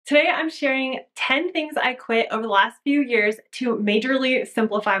Today I'm sharing 10 things I quit over the last few years to majorly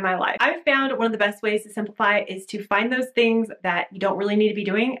simplify my life. I've found one of the best ways to simplify is to find those things that you don't really need to be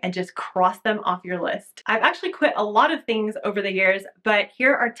doing and just cross them off your list. I've actually quit a lot of things over the years, but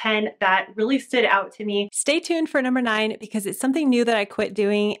here are 10 that really stood out to me. Stay tuned for number 9 because it's something new that I quit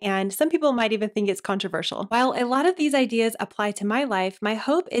doing, and some people might even think it's controversial. While a lot of these ideas apply to my life, my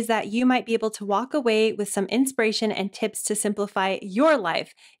hope is that you might be able to walk away with some inspiration and tips to simplify your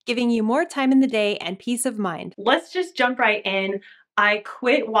life, giving you more time in the day and peace of mind. Let's just jump right in. I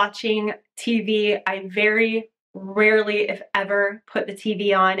quit watching TV. I very rarely, if ever, put the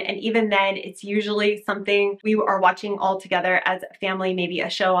TV on, and even then it's usually something we are watching all together as a family, maybe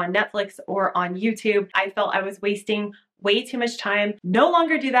a show on Netflix or on YouTube. I felt I was wasting way too much time. No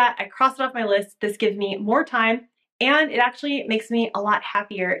longer do that. I crossed it off my list. This gives me more time, and it actually makes me a lot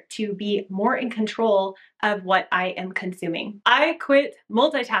happier to be more in control of what I am consuming. I quit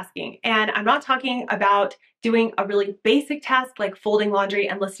multitasking, and I'm not talking about doing a really basic task like folding laundry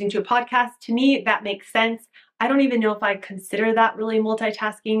and listening to a podcast. To me, that makes sense. I don't even know if I consider that really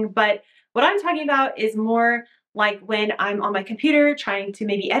multitasking, but what I'm talking about is more like when I'm on my computer trying to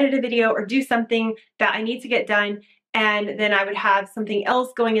maybe edit a video or do something that I need to get done, and then I would have something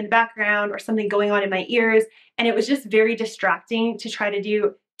else going in the background or something going on in my ears, and it was just very distracting to try to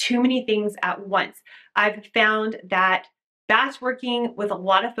do too many things at once. I've found that batch working with a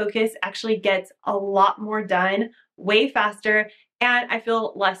lot of focus actually gets a lot more done way faster, and I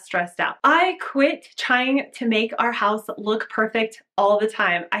feel less stressed out. I quit trying to make our house look perfect all the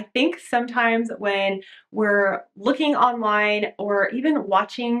time. I think sometimes when we're looking online or even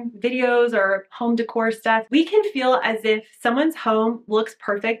watching videos or home decor stuff, we can feel as if someone's home looks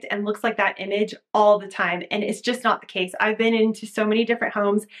perfect and looks like that image all the time, and it's just not the case. I've been into so many different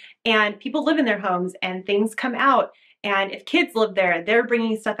homes, and people live in their homes and things come out, and if kids live there, they're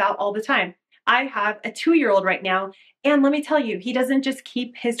bringing stuff out all the time. I have a 2-year-old right now, and let me tell you, he doesn't just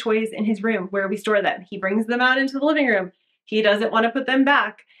keep his toys in his room where we store them. He brings them out into the living room. He doesn't want to put them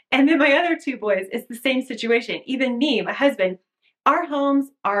back. And then my other 2 boys, it's the same situation. Even me, my husband, our homes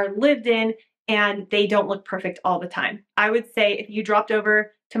are lived in and they don't look perfect all the time. I would say if you dropped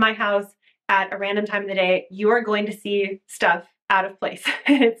over to my house at a random time of the day, you are going to see stuff out of place.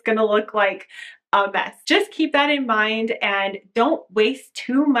 It's going to look like a mess. Just keep that in mind and don't waste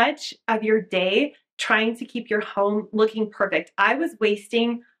too much of your day trying to keep your home looking perfect. I was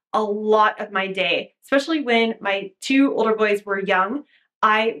wasting a lot of my day, especially when my 2 older boys were young.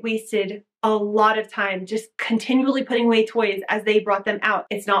 I wasted a lot of time just continually putting away toys as they brought them out.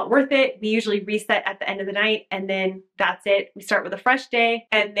 It's not worth it. We usually reset at the end of the night, and then that's it. We start with a fresh day,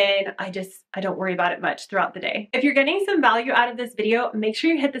 and then I don't worry about it much throughout the day. If you're getting some value out of this video, make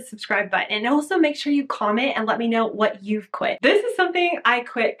sure you hit the subscribe button, and also make sure you comment and let me know what you've quit. This is something I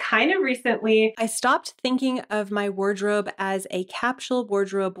quit kind of recently. I stopped thinking of my wardrobe as a capsule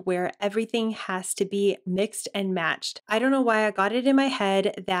wardrobe where everything has to be mixed and matched. I don't know why I got it in my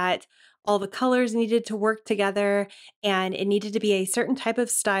head that all the colors needed to work together and it needed to be a certain type of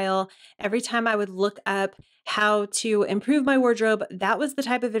style. Every time I would look up how to improve my wardrobe, that was the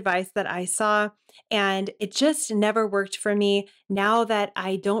type of advice that I saw, and it just never worked for me. Now that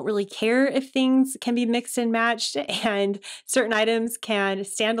I don't really care if things can be mixed and matched and certain items can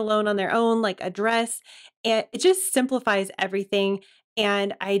stand alone on their own, like a dress, it just simplifies everything.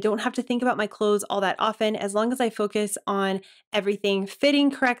 And I don't have to think about my clothes all that often as long as I focus on everything fitting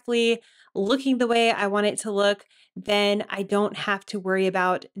correctly, looking the way I want it to look. Then I don't have to worry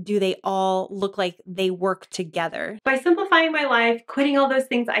about, do they all look like they work together? By simplifying my life, quitting all those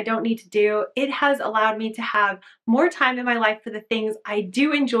things I don't need to do, it has allowed me to have more time in my life for the things I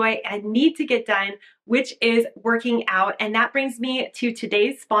do enjoy and need to get done, which is working out. And that brings me to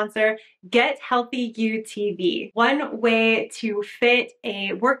today's sponsor, Get Healthy You TV. One way to fit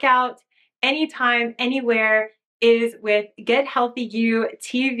a workout anytime, anywhere is with Get Healthy You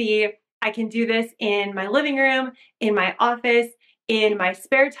TV. I can do this in my living room, in my office, in my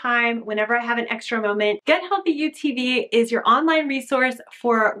spare time, whenever I have an extra moment. Get Healthy You TV is your online resource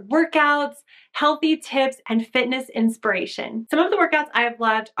for workouts, healthy tips, and fitness inspiration. Some of the workouts I have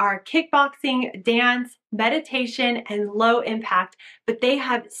loved are kickboxing, dance, meditation, and low impact, but they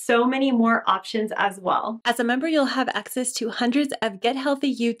have so many more options as well. As a member, you'll have access to hundreds of Get Healthy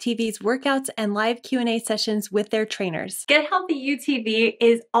You TV's workouts and live Q&A sessions with their trainers. Get Healthy You TV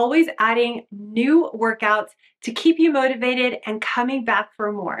is always adding new workouts to keep you motivated and coming back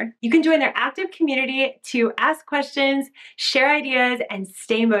for more. You can join their active community to ask questions, share ideas, and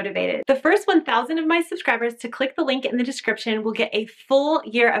stay motivated. The first 1,000 1,000 of my subscribers to click the link in the description will get a full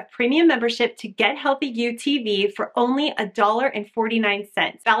year of premium membership to Get Healthy You TV for only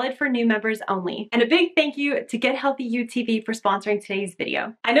 $1.49, valid for new members only. And a big thank you to Get Healthy You TV for sponsoring today's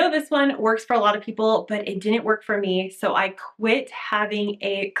video. I know this one works for a lot of people, but it didn't work for me, so I quit having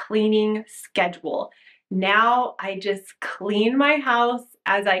a cleaning schedule. Now I just clean my house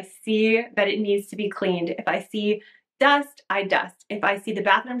as I see that it needs to be cleaned. If I see dust, I dust. If I see the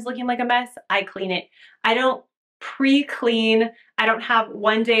bathroom's looking like a mess, I clean it. I don't pre-clean. I don't have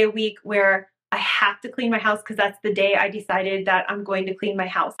one day a week where I have to clean my house because that's the day I decided that I'm going to clean my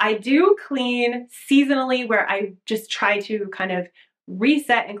house. I do clean seasonally where I just try to kind of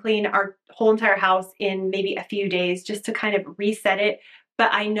reset and clean our whole entire house in maybe a few days just to kind of reset it.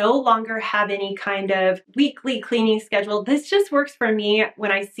 But I no longer have any kind of weekly cleaning schedule. This just works for me.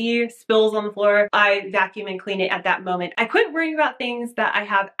 When I see spills on the floor, I vacuum and clean it at that moment. I quit worrying about things that I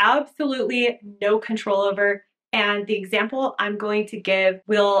have absolutely no control over. And the example I'm going to give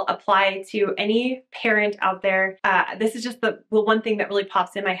will apply to any parent out there. This is just the one thing that really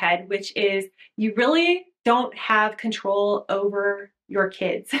pops in my head, which is you really don't have control over your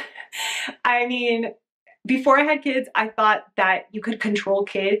kids. I mean, before I had kids, I thought that you could control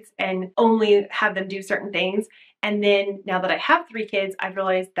kids and only have them do certain things. And then now that I have 3 kids, I've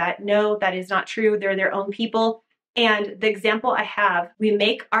realized that no, that is not true. They're their own people. And the example I have, we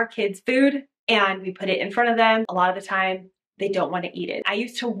make our kids food and we put it in front of them. A lot of the time, they don't want to eat it. I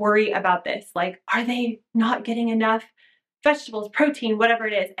used to worry about this, like, are they not getting enough vegetables, protein, whatever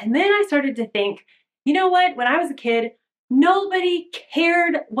it is? And then I started to think, you know what? When I was a kid, nobody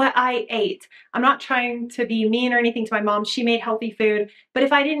cared what I ate. I'm not trying to be mean or anything to my mom. She made healthy food, but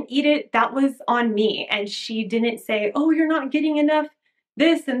if I didn't eat it, that was on me. And she didn't say, oh, you're not getting enough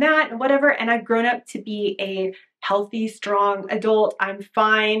this and that and whatever. And I've grown up to be a healthy, strong adult. I'm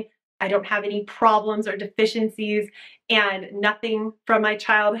fine. I don't have any problems or deficiencies, and nothing from my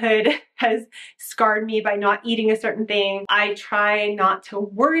childhood has scarred me by not eating a certain thing. I try not to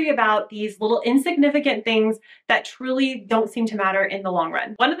worry about these little insignificant things that truly don't seem to matter in the long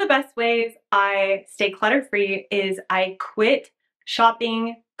run. One of the best ways I stay clutter-free is I quit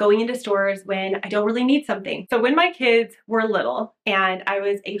shopping, going into stores when I don't really need something. So when my kids were little and I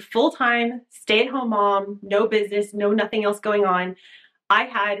was a full-time stay-at-home mom, no business, no nothing else going on, I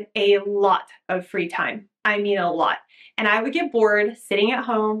had a lot of free time. I mean a lot. And I would get bored sitting at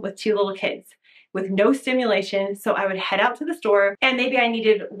home with 2 little kids with no stimulation. So I would head out to the store and maybe I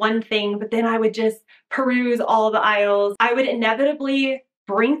needed one thing, but then I would just peruse all the aisles. I would inevitably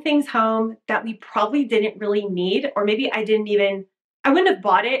bring things home that we probably didn't really need, or maybe I wouldn't have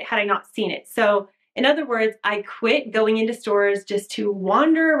bought it had I not seen it. So in other words, I quit going into stores just to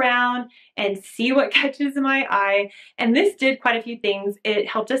wander around and see what catches my eye. And this did quite a few things. It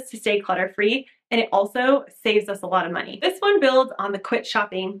helped us to stay clutter-free, and it also saves us a lot of money. This one builds on the quit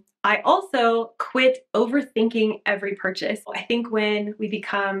shopping. I also quit overthinking every purchase. I think when we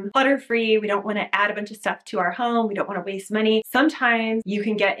become clutter-free, we don't want to add a bunch of stuff to our home. We don't want to waste money. Sometimes you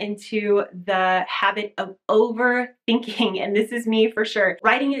can get into the habit of overthinking, and this is me for sure.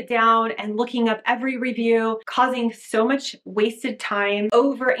 Writing it down and looking up every review, causing so much wasted time,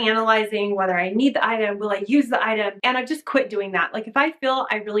 over-analyzing whether I need the item, will I use the item, and I've just quit doing that. Like if I feel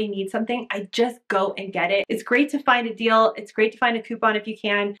I really need something, I just go and get it. It's great to find a deal. It's great to find a coupon if you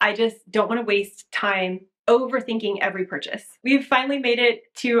can. I just don't want to waste time overthinking every purchase. We've finally made it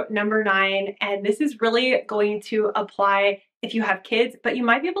to number 9, and this is really going to apply if you have kids, but you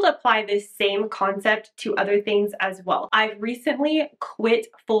might be able to apply this same concept to other things as well. I've recently quit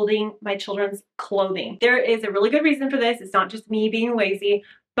folding my children's clothing. There is a really good reason for this. It's not just me being lazy,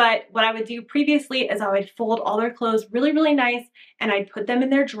 but what I would do previously is I would fold all their clothes really, really nice, and I'd put them in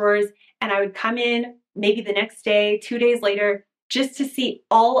their drawers, and I would come in maybe the next day, 2 days later, just to see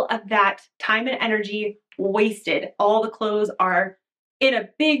all of that time and energy wasted. All the clothes are in a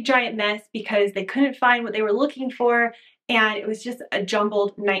big giant mess because they couldn't find what they were looking for, and it was just a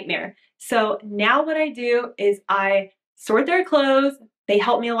jumbled nightmare. So now what I do is I sort their clothes. They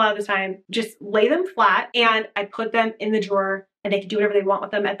help me a lot of the time. Just lay them flat and I put them in the drawer, and they can do whatever they want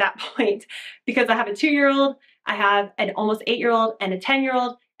with them at that point. Because I have a 2-year-old, I have an almost 8-year-old and a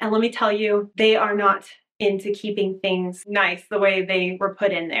 10-year-old, and let me tell you, they are not into keeping things nice the way they were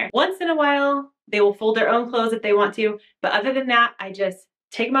put in there. Once in a while, they will fold their own clothes if they want to, but other than that, I just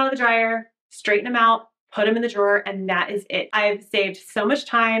take them out of the dryer, straighten them out, put them in the drawer, and that is it. I've saved so much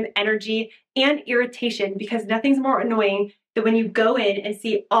time, energy, and irritation because nothing's more annoying than when you go in and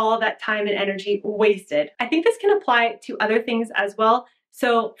see all that time and energy wasted. I think this can apply to other things as well.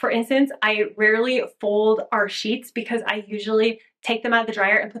 So for instance, I rarely fold our sheets because I usually take them out of the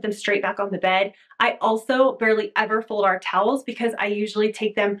dryer and put them straight back on the bed. I also barely ever fold our towels because I usually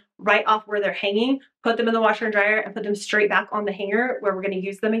take them right off where they're hanging, put them in the washer and dryer, and put them straight back on the hanger where we're going to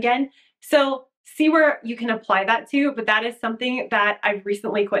use them again. So see where you can apply that to, but that is something that I've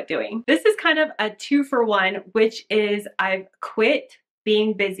recently quit doing. This is kind of a 2-for-1, which is I've quit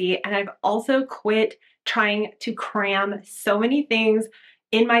being busy and I've also quit trying to cram so many things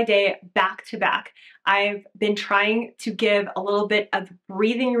in my day back to back. I've been trying to give a little bit of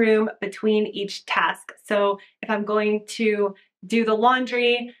breathing room between each task. So if I'm going to do the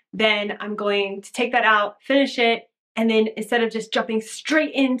laundry, then I'm going to take that out, finish it, and then instead of just jumping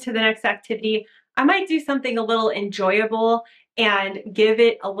straight into the next activity, I might do something a little enjoyable and give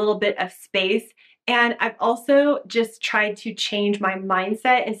it a little bit of space. And I've also just tried to change my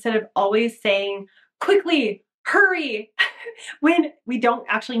mindset instead of always saying, quickly, hurry, when we don't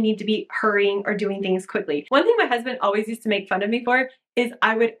actually need to be hurrying or doing things quickly. One thing my husband always used to make fun of me for is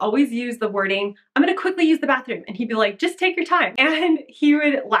I would always use the wording, I'm gonna quickly use the bathroom. And he'd be like, just take your time. And he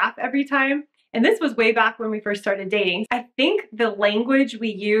would laugh every time. And this was way back when we first started dating. I think the language we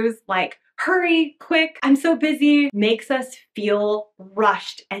use, like hurry, quick, I'm so busy, makes us feel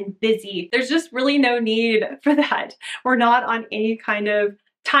rushed and busy. There's just really no need for that. We're not on any kind of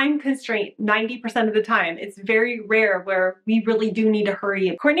time constraint 90% of the time. It's very rare where we really do need to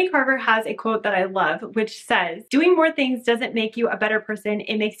hurry. Courtney Carver has a quote that I love, which says, doing more things doesn't make you a better person,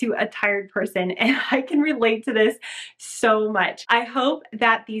 it makes you a tired person. And I can relate to this so much. I hope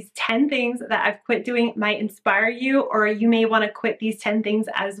that these 10 things that I've quit doing might inspire you, or you may want to quit these 10 things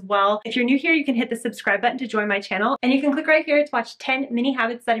as well. If you're new here, you can hit the subscribe button to join my channel, and you can click right here to watch 10 mini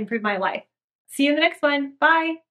habits that improve my life. See you in the next one. Bye.